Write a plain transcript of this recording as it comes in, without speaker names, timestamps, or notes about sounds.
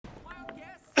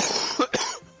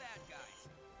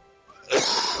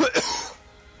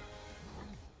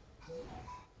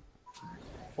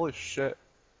Holy shit.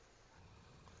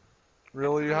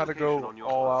 Really? You had to go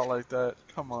all out like that?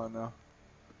 Come on now.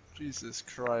 Jesus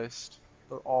Christ.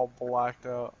 They're all blacked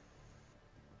out.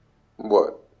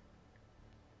 What?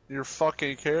 Your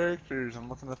fucking characters. I'm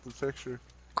looking at the picture.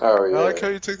 Oh I like yeah. how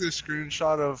you took the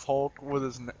screenshot of Hulk with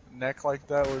his neck like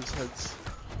that, where his head's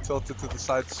tilted to the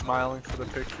side, smiling for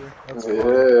the picture. That's funny.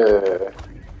 Yeah.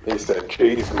 He said,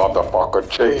 "Cheese, motherfucker,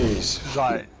 cheese." He's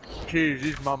like, geez,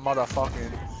 he's my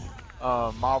motherfucking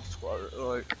mob squad.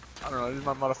 Like, I don't know, he's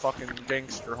my motherfucking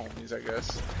gangster homies, I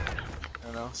guess.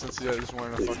 You know, since he's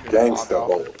wearing a He's fucking gangsta mob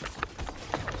Hulk. outfit.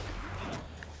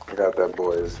 I got that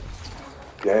boy's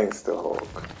gangsta Hulk.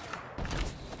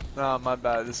 Nah, my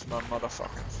bad. This is my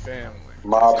motherfucking family.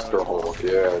 Mobster Hulk,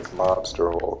 yeah, it's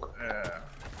Mobster Hulk. Yeah,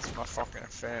 it's my fucking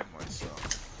family, so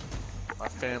my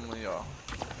family,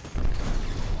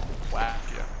 whack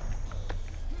ya.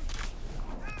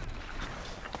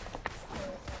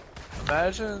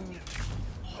 Imagine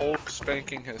Hulk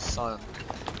spanking his son.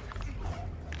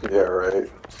 Yeah,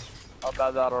 right. How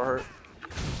bad that'll hurt.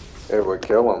 It would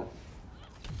kill him.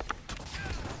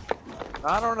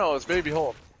 I don't know. It's Baby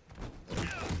Hulk.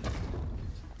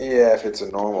 Yeah, if it's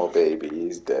a normal baby,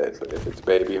 he's dead. But if it's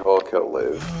Baby Hulk, he'll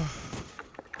live.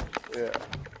 Yeah.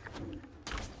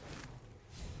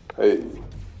 Hey,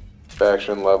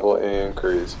 faction level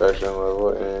increase. Faction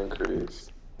level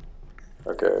increase.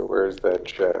 Okay, where's that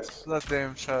chest? That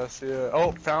damn chest. Yeah.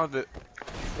 Oh, found it.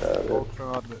 Got it. Hulk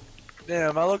found it.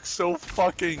 Damn, I look so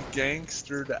fucking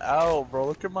gangstered out, bro.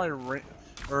 Look at my ring,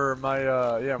 or my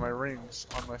yeah, my rings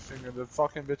on my finger. The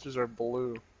fucking bitches are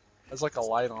blue. There's like a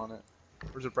light on it.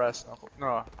 Where's the brass knuckle?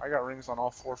 No, I got rings on all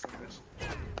 4 fingers.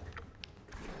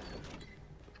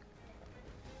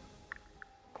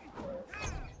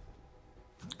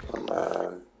 Come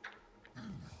on.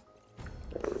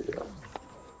 There we go.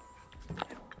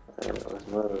 Alright, let's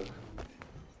move.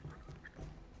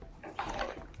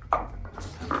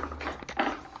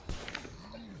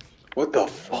 What the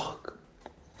fuck?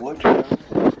 What? I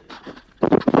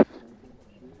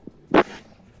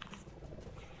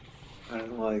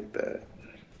don't like that.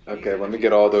 Okay, let me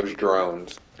get all those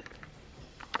drones.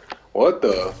 What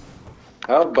the?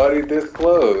 How buddy this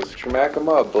close? Smack them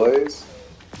up, Blaze.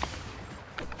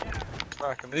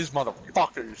 Smacking these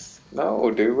motherfuckers.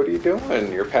 No, dude, what are you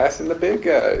doing? You're passing the big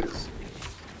guys.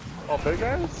 Oh, big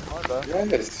guys? My bad.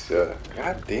 Yes.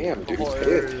 God damn, dude. whole Pay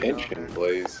area attention, down here.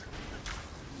 Blaze.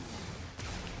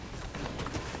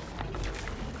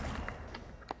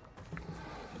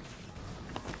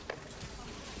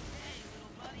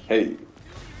 Hey.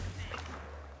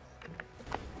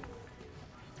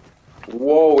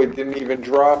 Whoa, it didn't even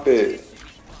drop it.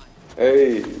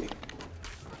 Hey.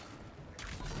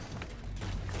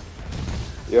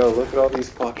 Yo, look at all these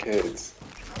fuckheads.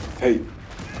 Hey.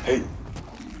 Hey.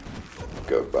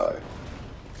 Goodbye.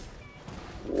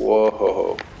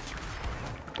 Whoa.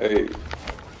 Hey.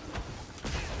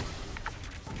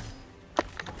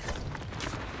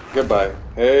 Goodbye.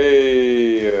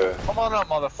 Hey. Come on up,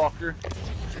 motherfucker.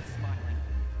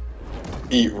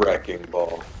 Eat wrecking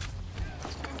ball.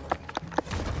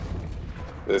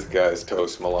 This guy's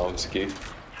Toast Malonsky.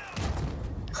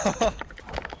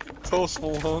 Toast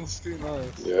Malonsky,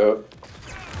 nice. Yep.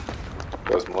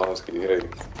 Toast Malonsky, hey.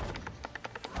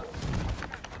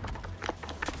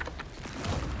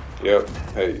 Yep,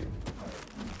 hey.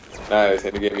 Nice,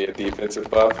 and he gave me a defensive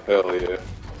buff? Hell yeah.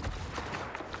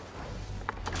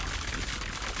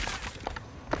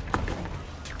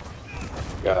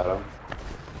 Got him.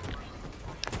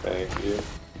 Thank you.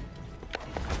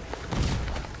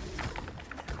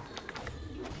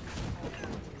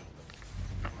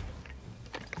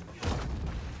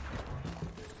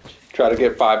 Try to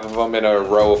get 5 of them in a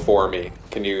row for me.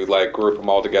 Can you, like, group them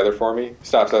all together for me?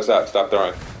 Stop, stop, stop. Stop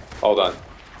throwing. Hold on.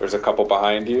 There's a couple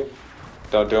behind you.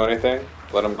 Don't do anything.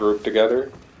 Let them group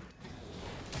together.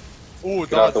 Ooh,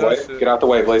 Get out the way. Get out the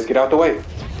way, Blaze. Get out the way.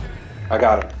 I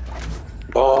got him.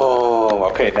 Boom.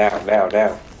 Okay, now.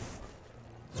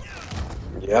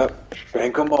 Yep.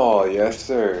 Spank them all. Yes,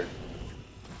 sir.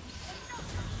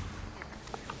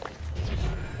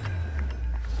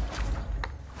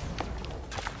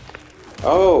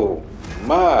 Oh,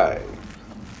 my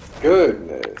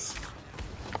goodness.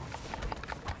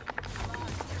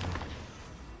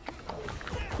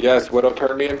 Yes, Widow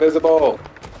turned me invisible.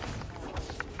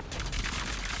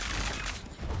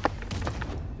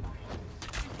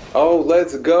 Oh,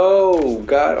 let's go.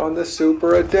 Got on the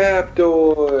super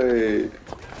adaptoid.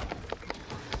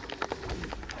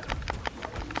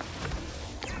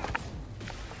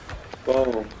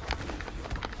 Boom.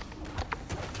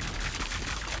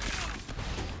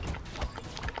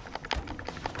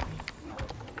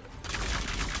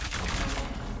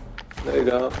 you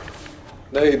don't.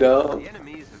 No, you don't. The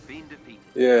enemies have been defeated.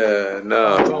 Yeah,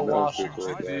 no. Dunzo, No,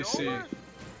 Washington, people, D.C.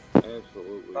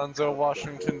 Absolutely. Dunzo,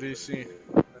 Washington, D.C.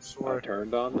 I I swear.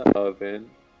 turned on the oven.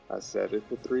 I set it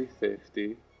to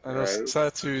 350. And Right? it's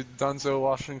set to Dunzo,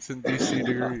 Washington, D.C.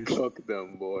 degrees. Cook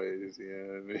them boys,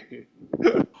 you know what I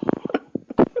mean?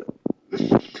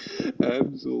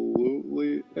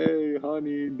 Absolutely. Hey,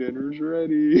 honey, dinner's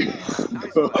ready.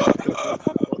 Nice work.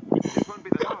 This won't be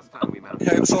the last time we mount.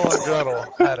 Hansel and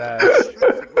Gretel had ass.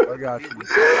 I got you.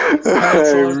 I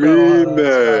Hansel and Gretel had mean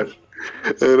ass.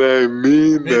 that. And I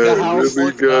mean Made the that. house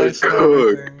Really look got nice and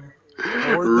cooked. everything.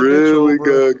 Lured the bitch Really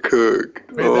over. got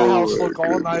cooked. Made the house Oh look my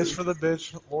all nice goodness. for the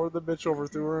bitch. Lured the bitch over,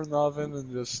 threw her in the oven,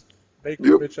 and just baked the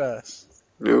Yep. bitch ass.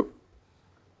 Yep.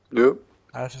 Yep.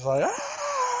 Ash is like,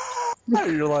 ah!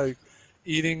 You're like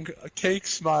eating a cake,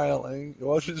 smiling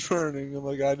while she's burning in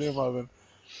the goddamn oven.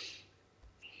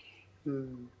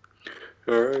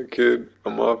 Alright, kid.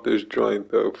 I'm off this joint,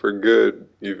 though, for good.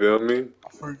 You feel me?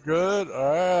 For good?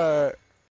 Alright.